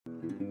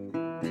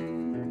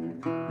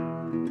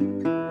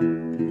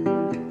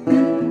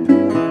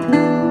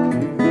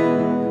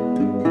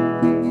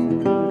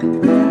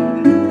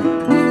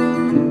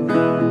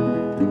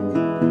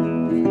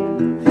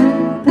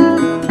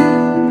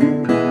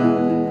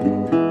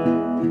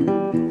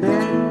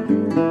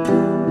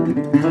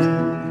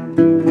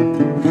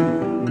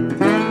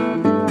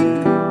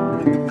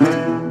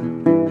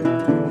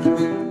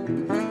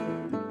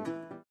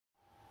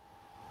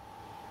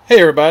Hey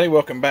everybody,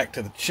 welcome back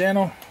to the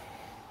channel.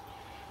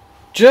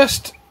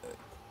 Just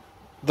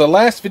the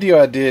last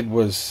video I did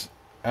was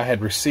I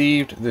had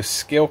received this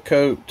Scale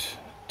Coat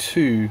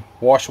 2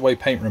 wash away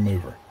paint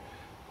remover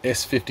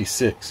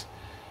S56.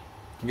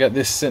 I got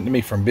this sent to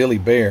me from Billy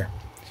Bear,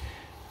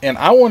 and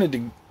I wanted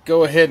to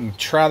go ahead and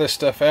try this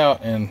stuff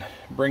out and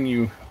bring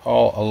you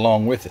all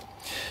along with it.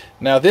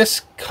 Now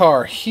this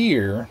car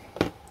here,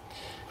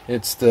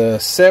 it's the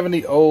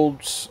 70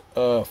 Olds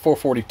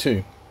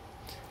 442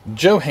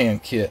 Johan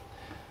kit.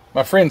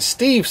 My friend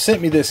Steve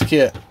sent me this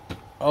kit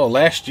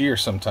last year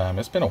sometime.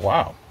 It's been a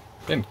while.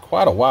 It's been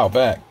quite a while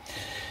back.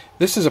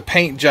 This is a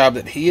paint job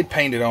that he had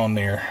painted on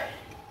there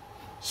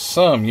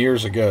some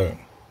years ago,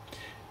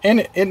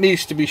 and it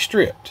needs to be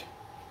stripped.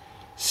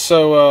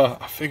 So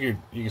I figured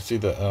you can see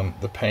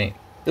the paint.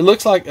 It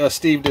looks like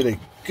Steve did a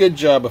good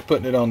job of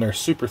putting it on there,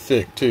 super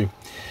thick too.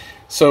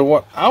 So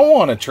what I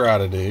want to try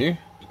to do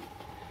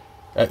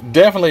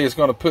definitely is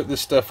going to put this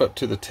stuff up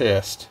to the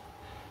test,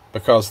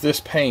 because this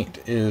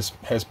paint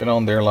has been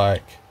on there,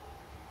 like,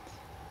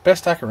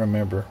 best I can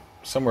remember,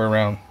 somewhere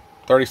around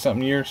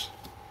 30-something years,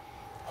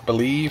 I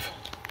believe.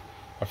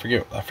 I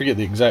forget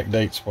the exact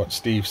dates, what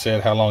Steve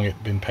said, how long it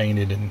had been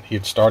painted and he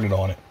had started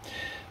on it.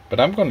 But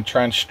I'm going to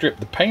try and strip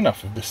the paint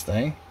off of this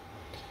thing,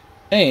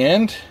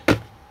 and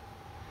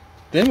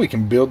then we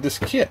can build this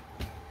kit.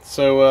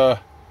 So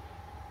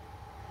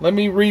let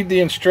me read the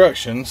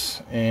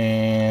instructions.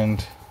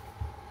 And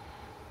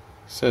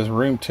says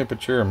room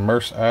temperature,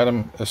 immerse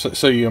item.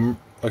 So you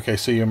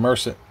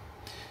immerse it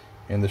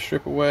in the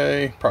strip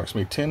away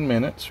approximately 10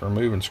 minutes.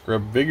 Remove and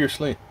scrub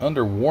vigorously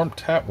under warm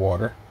tap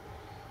water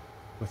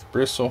with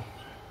bristle,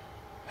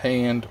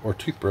 hand, or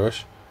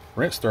toothbrush.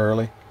 Rinse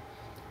thoroughly.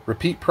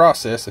 Repeat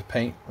process if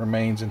paint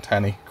remains in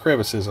tiny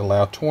crevices.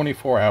 Allow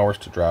 24 hours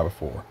to dry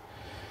before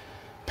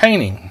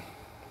painting.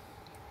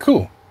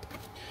 Cool.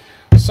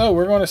 So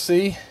we're going to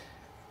see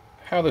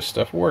how this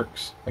stuff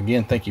works.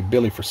 Again, thank you,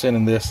 Billy, for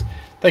sending this.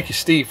 Thank you,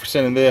 Steve, for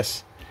sending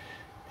this.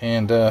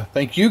 And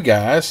thank you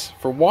guys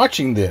for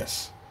watching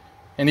this.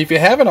 And if you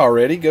haven't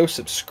already, go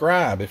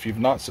subscribe if you've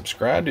not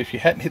subscribed. If you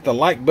hadn't hit the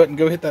like button,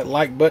 go hit that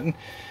like button.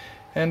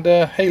 And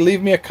hey,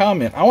 leave me a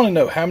comment. I want to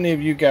know how many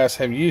of you guys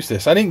have used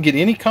this. I didn't get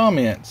any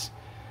comments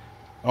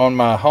on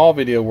my haul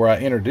video where I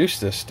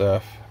introduced this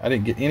stuff. I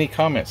didn't get any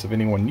comments of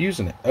anyone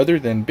using it other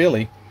than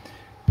Billy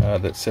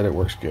that said it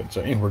works good.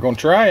 So anyway, we're going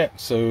to try it.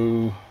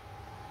 So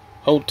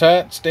hold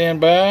tight, stand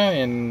by,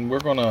 and we're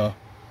going to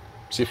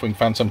see if we can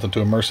find something to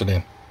immerse it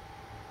in.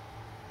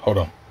 Hold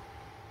on.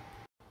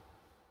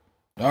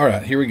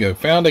 Alright, here we go.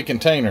 Found a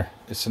container.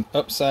 It's an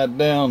upside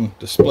down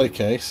display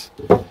case,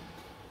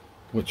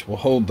 which will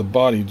hold the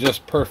body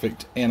just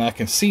perfect. And I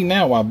can see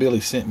now why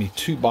Billy sent me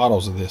 2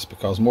 bottles of this,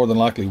 because more than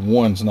likely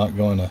one's not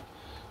going to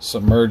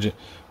submerge it.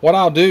 What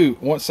I'll do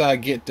once I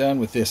get done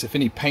with this, if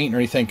any paint or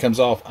anything comes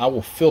off, I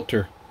will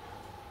filter.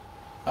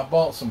 I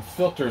bought some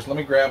filters. Let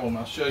me grab them.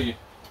 I'll show you.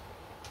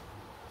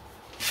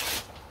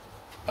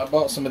 I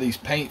bought some of these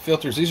paint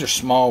filters. These are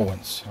small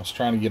ones. I was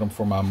trying to get them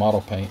for my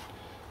model paint,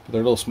 but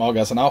they're little small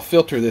guys, and I'll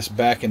filter this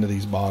back into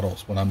these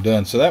bottles when I'm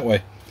done. So that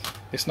way,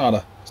 it's not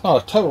a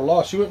total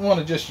loss. You wouldn't want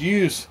to just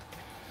use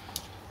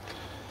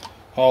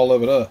all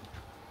of it up.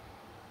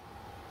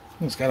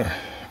 It's got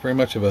very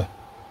much of a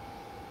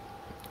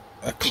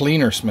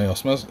cleaner smell.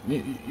 Smells.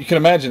 You can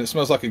imagine it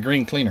smells like a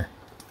green cleaner.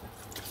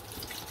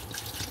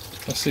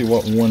 Let's see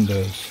what one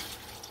does.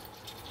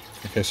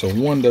 Okay, so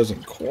one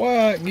doesn't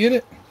quite get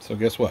it. So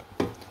guess what?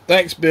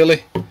 Thanks,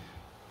 Billy.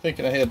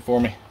 Thinking ahead for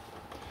me.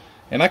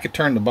 And I could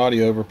turn the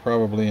body over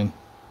probably and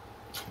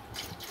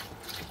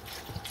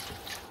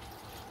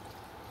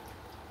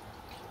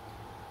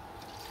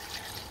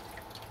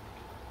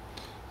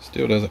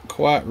still doesn't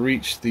quite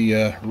reach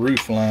the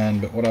roof line,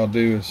 but what I'll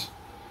do is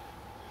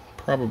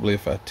probably,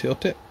 if I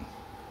tilt it,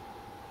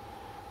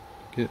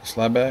 get it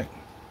slide back.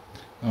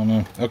 I don't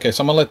know. Okay,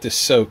 so I'm gonna let this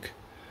soak.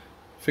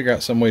 Figure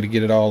out some way to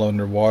get it all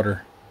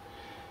underwater,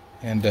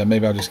 and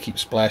maybe I'll just keep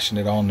splashing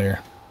it on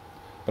there.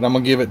 But I'm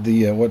gonna give it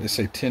the what did it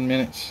say, 10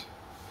 minutes.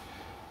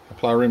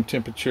 Apply room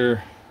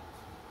temperature.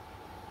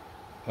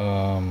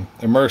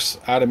 Immerse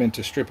item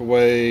into strip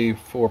away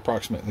for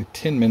approximately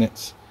 10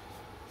 minutes,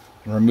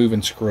 and remove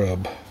and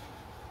scrub.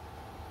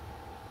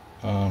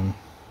 I'm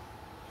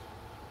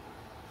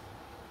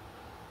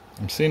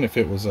seeing if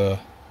it was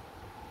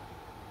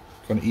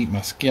going to eat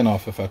my skin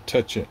off if I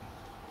touch it.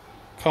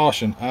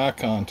 Caution, eye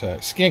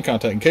contact, skin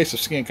contact. In case of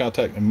skin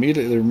contact,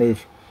 immediately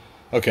remove.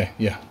 Okay,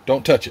 yeah,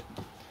 don't touch it.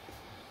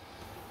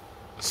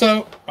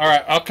 So,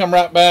 alright, I'll come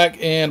right back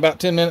in about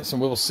 10 minutes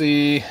and we'll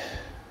see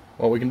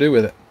what we can do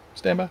with it.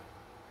 Stand by.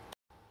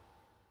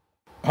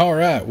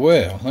 Alright,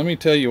 well, let me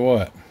tell you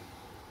what.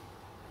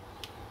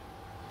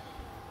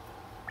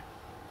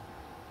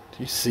 Do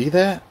you see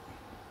that?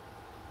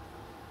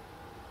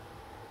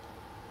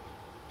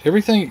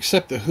 Everything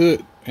except the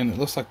hood, and it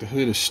looks like the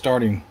hood is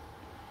starting.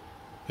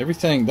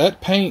 Everything,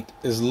 that paint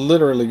is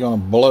literally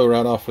going to blow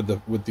right off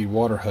with the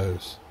water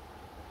hose.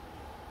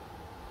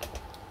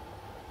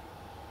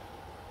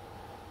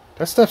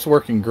 That stuff's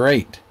working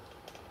great.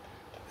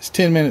 It's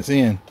 10 minutes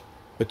in,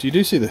 but you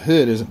do see the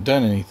hood hasn't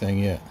done anything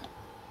yet.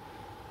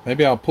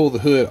 Maybe I'll pull the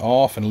hood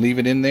off and leave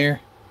it in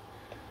there.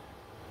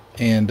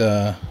 And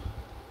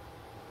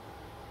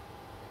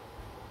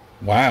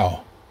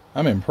wow,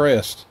 I'm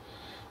impressed.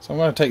 So I'm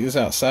going to take this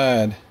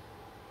outside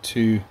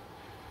to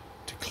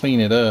clean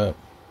it up.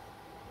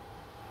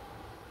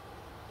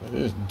 But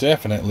it is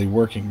definitely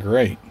working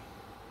great.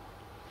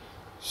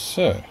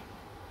 So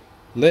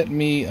let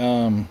me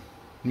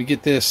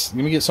get this.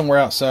 Let me get somewhere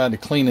outside to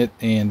clean it,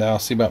 and I'll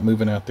see about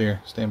moving out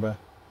there. Stand by.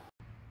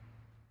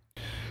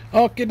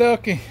 Okie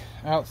dokie.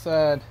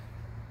 Outside,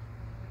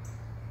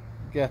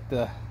 got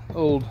the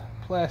old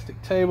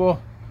plastic table,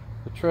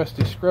 the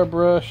trusty scrub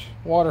brush,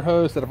 water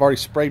hose that I've already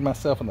sprayed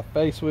myself in the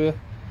face with.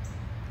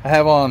 I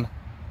have on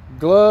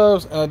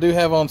gloves, and I do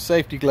have on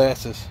safety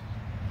glasses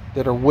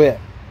that are wet.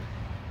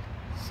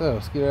 So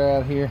let's get her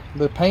out of here.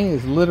 The paint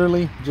is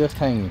literally just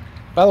hanging.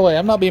 By the way,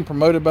 I'm not being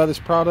promoted by this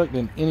product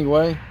in any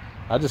way.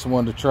 I just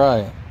wanted to try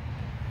it.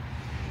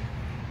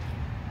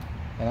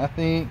 And I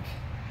think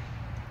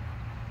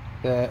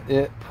that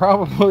it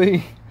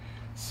probably,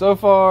 so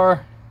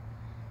far,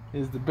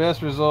 is the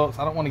best results.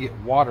 I don't want to get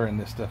water in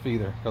this stuff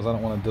either, because I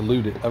don't want to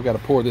dilute it. I've got to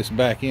pour this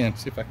back in.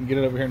 See if I can get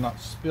it over here and not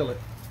spill it.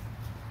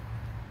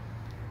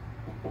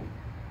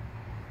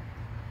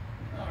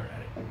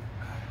 Alrighty.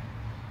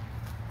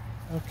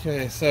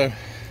 Okay, so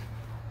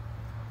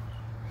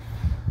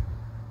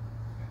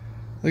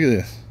look at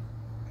this.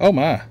 Oh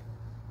my.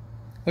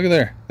 Look at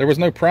there. There was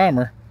no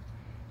primer.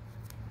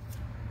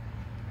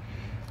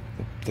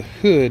 The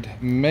hood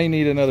may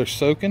need another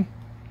soaking.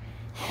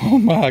 Oh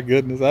my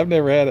goodness, I've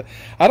never had it.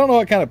 I don't know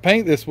what kind of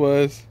paint this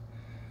was,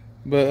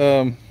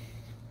 but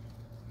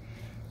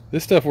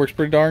this stuff works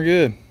pretty darn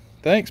good.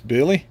 Thanks,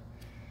 Billy.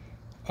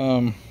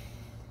 I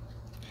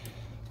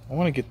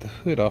want to get the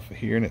hood off of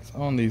here, and it's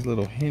on these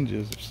little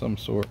hinges of some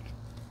sort.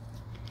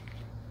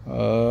 How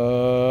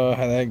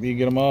the heck do you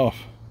get them off?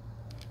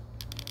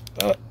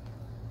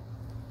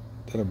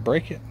 Did I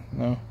break it?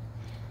 No.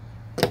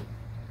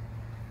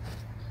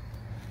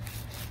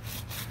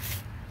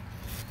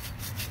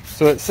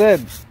 So it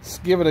said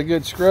give it a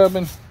good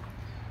scrubbing.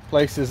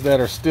 Places that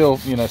are still,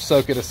 you know,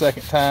 soak it a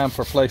second time.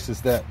 For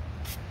places that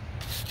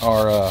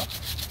are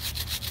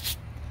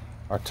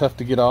tough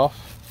to get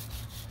off.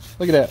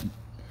 Look at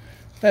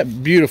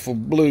that beautiful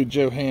blue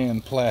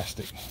Johann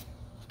plastic.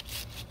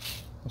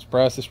 I'm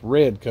surprised this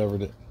red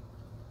covered it.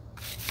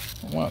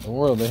 Why in the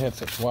world they had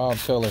such wild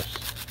colors?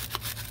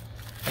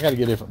 I gotta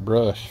get a different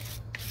brush.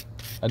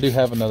 I do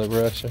have another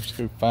brush. I'll just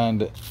go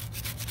find it.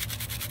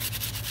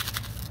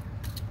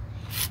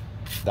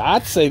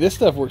 I'd say this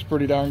stuff works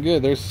pretty darn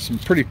good. There's some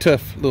pretty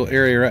tough little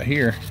area right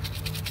here.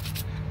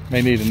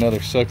 May need another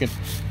soaking.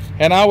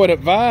 And I would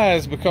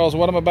advise, because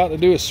what I'm about to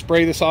do is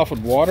spray this off with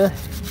water.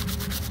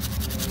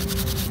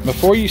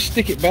 Before you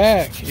stick it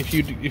back, if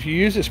you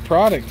use this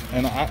product,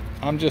 and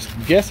I'm just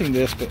guessing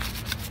this, but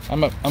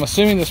I'm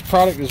assuming this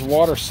product is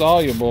water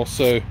soluble,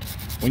 so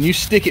when you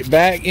stick it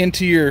back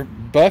into your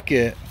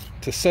bucket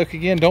to soak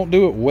again, don't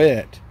do it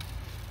wet,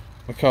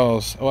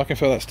 because, oh, I can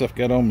feel that stuff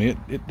got on me.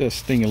 It does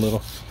sting a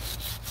little.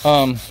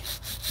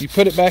 You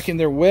put it back in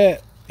there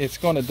wet, it's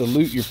going to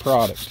dilute your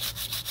product,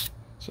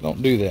 so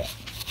don't do that.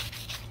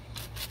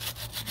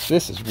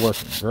 This is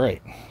working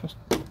great. Let's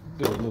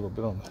do a little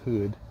bit on the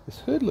hood. This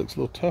hood looks a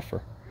little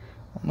tougher.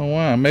 I don't know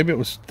why. Maybe it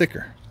was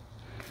thicker.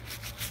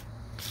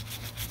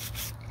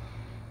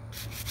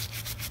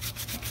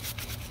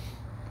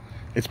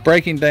 It's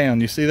breaking down.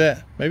 You see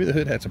that? Maybe the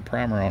hood had some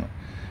primer on it.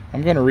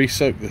 I'm going to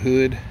re-soak the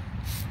hood.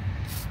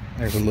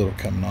 There's a little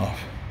coming off.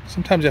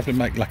 Sometimes you have to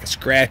make like a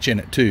scratch in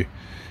it too.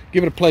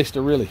 Give it a place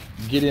to really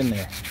get in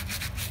there.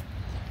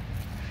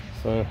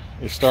 So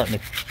it's starting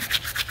to...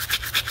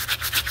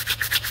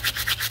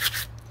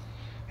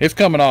 It's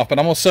coming off, but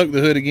I'm going to soak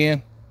the hood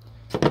again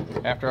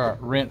after I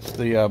rinse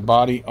the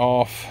body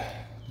off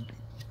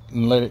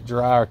and let it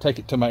dry, or take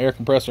it to my air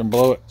compressor and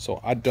blow it so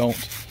I don't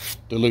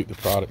dilute the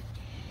product.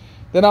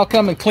 Then I'll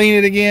come and clean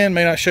it again.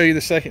 May not show you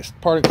the second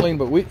part of clean,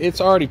 but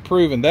it's already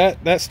proven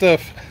that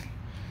stuff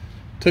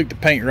took the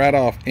paint right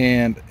off.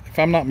 And if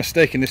I'm not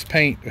mistaken, this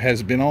paint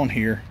has been on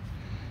here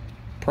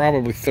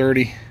probably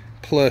 30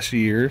 plus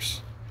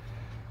years.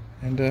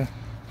 And there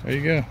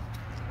you go.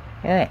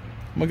 All right,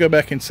 I'm gonna go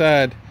back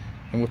inside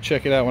and we'll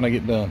check it out when I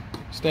get done.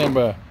 Stand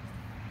by.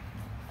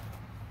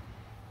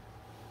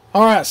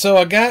 All right, so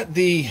I got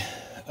the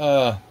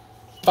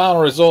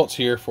final results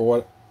here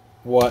for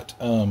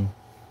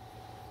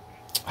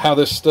how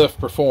this stuff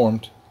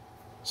performed.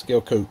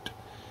 Scale Coat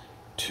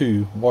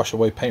 2 Wash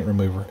Away Paint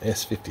Remover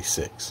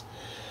S56.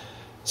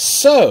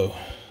 So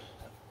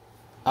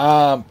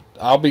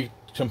I'll be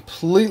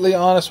completely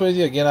honest with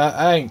you.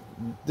 Again,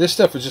 this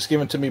stuff was just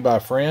given to me by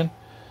a friend,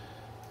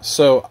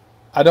 so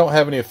I don't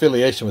have any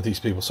affiliation with these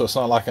people, so it's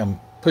not like I'm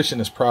pushing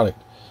this product.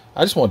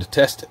 I just wanted to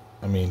test it.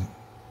 I mean,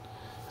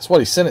 that's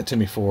what he sent it to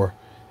me for.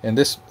 And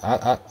this,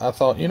 I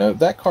thought, you know,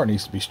 that car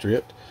needs to be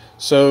stripped.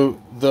 So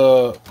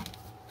the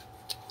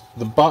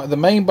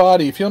main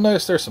body, if you'll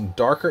notice, there's some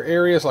darker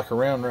areas like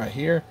around right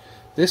here.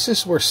 This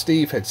is where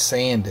Steve had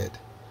sanded.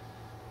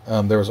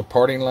 There was a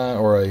parting line,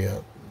 or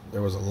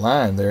there was a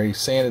line there. He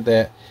sanded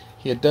that.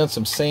 He had done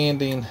some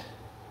sanding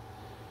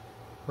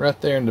right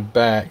there in the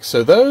back.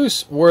 So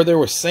those where there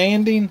was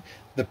sanding,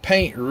 the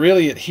paint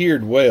really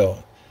adhered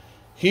well.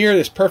 Here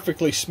is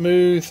perfectly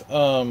smooth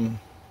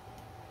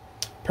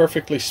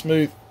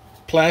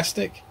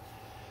plastic.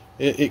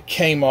 It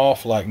came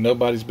off like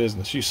nobody's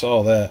business. You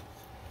saw that.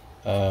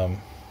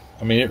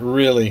 I mean, it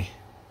really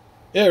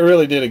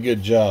did a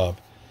good job.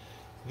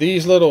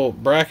 These little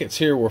brackets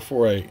here were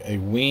for a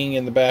wing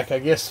in the back, I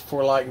guess,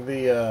 for like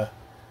the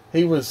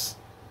he was,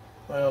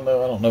 I don't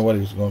know what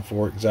he was going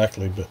for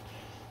exactly, but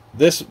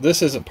this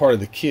isn't part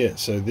of the kit,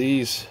 so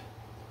these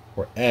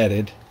were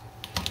added.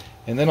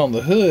 And then on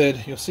the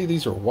hood, you'll see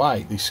these are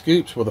white. These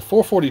scoops were the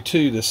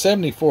 442, the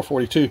 70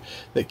 442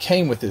 that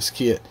came with this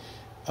kit.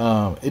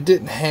 It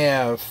didn't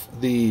have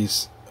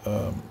these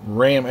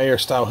ram air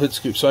style hood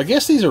scoops, so I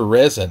guess these are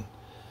resin.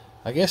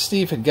 I guess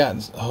Steve had gotten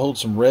a hold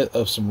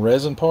of some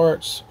resin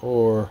parts,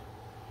 or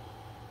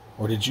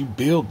did you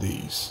build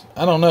these?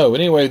 I don't know.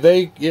 Anyway,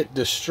 it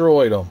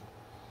destroyed them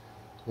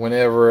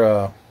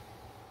whenever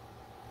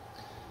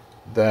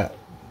it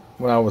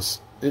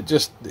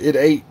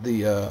ate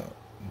the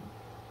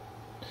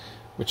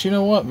but you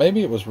know what,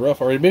 maybe it was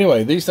rough already. But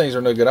anyway, these things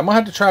are no good. I'm gonna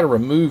have to try to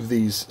remove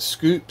these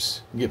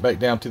scoops and get back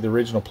down to the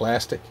original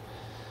plastic.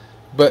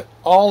 But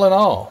all in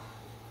all,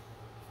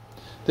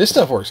 this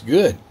stuff works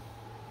good.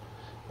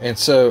 And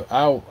so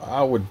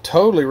I would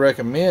totally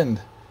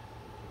recommend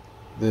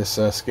this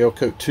Scale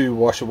Coat 2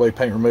 Wash Away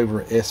Paint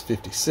Remover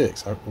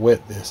S56. I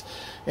wet this.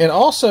 And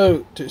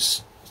also to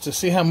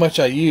see how much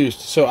I used.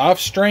 So I've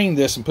strained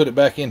this and put it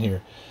back in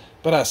here.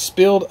 But I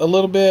spilled a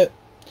little bit.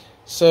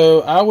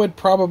 So I would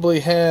probably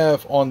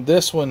have on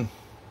this one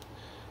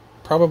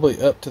probably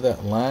up to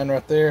that line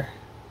right there.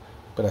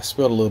 But I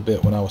spilled a little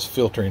bit when I was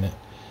filtering it.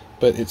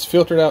 But it's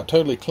filtered out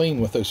totally clean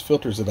with those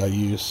filters that I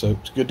use. So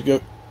it's good to go.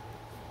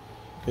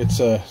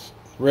 It's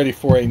ready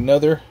for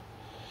another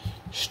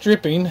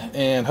stripping,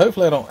 and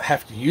hopefully I don't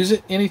have to use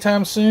it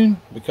anytime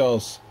soon,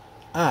 because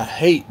I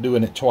hate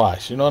doing it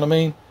twice, you know what I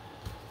mean?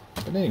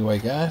 But anyway,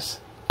 guys,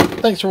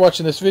 thanks for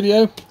watching this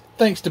video.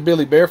 Thanks to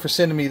Billy Bear for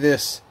sending me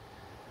this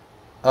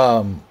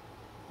paint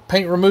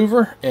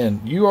remover,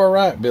 and you are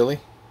right, Billy,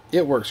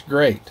 it works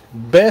great.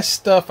 Best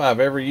stuff I've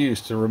ever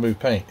used to remove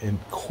paint, and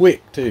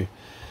quick too.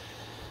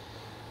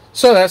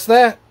 So that's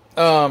that.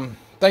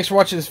 Thanks for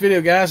watching this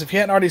video, guys. If you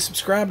hadn't already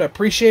subscribed, I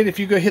appreciate it if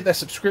you go hit that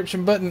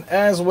subscription button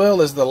as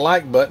well as the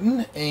like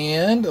button,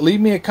 and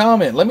leave me a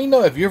comment. Let me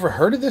know, have you ever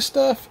heard of this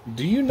stuff?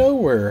 Do you know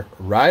where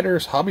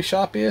Ryder's Hobby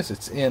Shop is?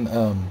 It's in,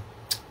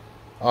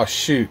 oh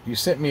shoot, you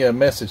sent me a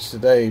message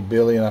today,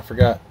 Billy, and I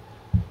forgot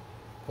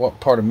what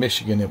part of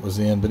Michigan it was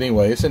in. But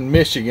anyway, it's in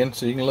Michigan,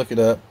 so you can look it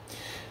up.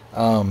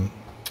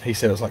 He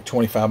said it was like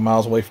 25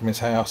 miles away from his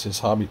house, his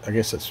hobby, I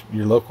guess that's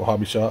your local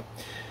hobby shop.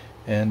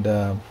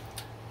 And,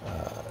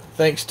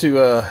 thanks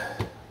to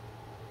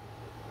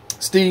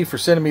Steve for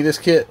sending me this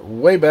kit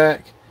way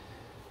back.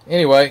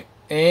 Anyway,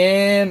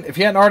 and if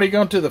you hadn't already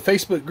gone to the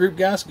Facebook group,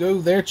 guys, go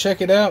there,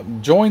 check it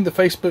out. Join the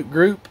Facebook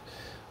group.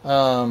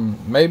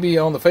 Maybe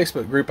on the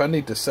Facebook group I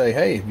need to say,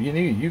 hey, if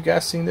you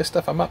guys seen this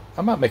stuff, I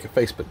might make a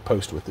Facebook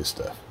post with this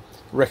stuff,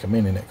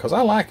 recommending it, because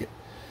I like it.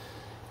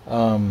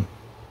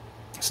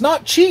 It's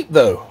not cheap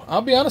though,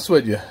 I'll be honest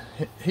with you.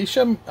 He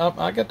showed me,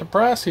 I got the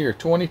price here,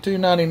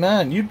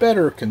 $22.99. You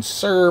better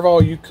conserve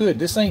all you could.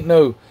 This ain't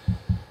no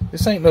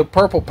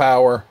Purple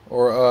Power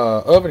or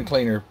oven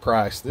cleaner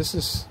price. This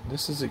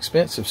is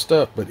expensive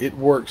stuff, but it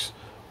works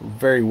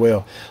very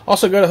well.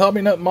 Also, go to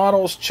Hobby Nut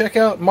Models, check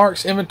out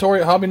Mark's inventory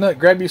at Hobby Nut,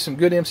 grab you some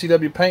good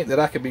MCW paint that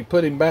I could be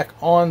putting back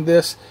on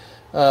this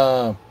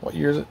what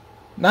year is it?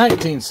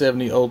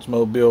 1970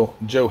 Oldsmobile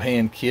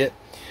Johan kit.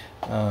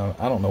 I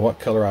don't know what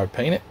color I would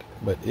paint it,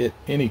 but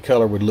any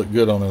color would look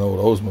good on an old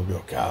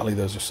Oldsmobile. Golly,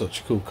 those are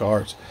such cool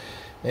cars.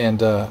 And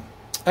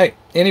hey,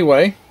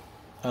 anyway,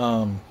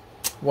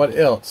 what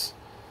else?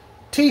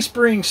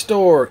 Teespring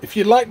store. If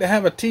you'd like to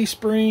have a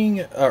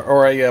Teespring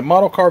or a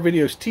Model Car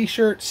Videos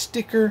t-shirt,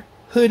 sticker,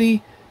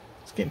 hoodie.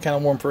 It's getting kind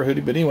of warm for a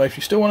hoodie, but anyway, if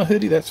you still want a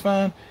hoodie, that's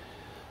fine.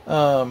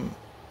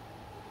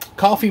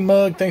 Coffee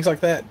mug, things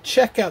like that.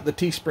 Check out the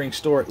Teespring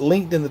store,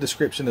 linked in the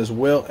description, as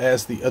well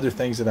as the other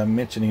things that I'm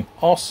mentioning.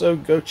 Also,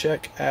 go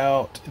check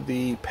out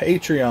the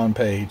Patreon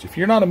page. If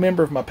you're not a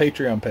member of my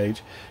Patreon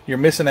page, you're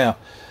missing out,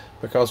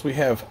 because we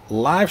have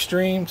live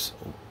streams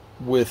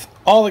with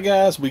all the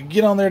guys. We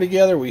get on there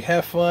together, we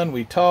have fun,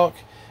 we talk,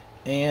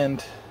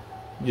 and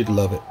you'd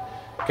love it.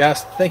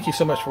 Guys, thank you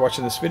so much for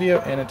watching this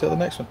video, and until the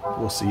next one,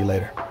 we'll see you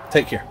later.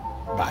 Take care.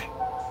 Bye.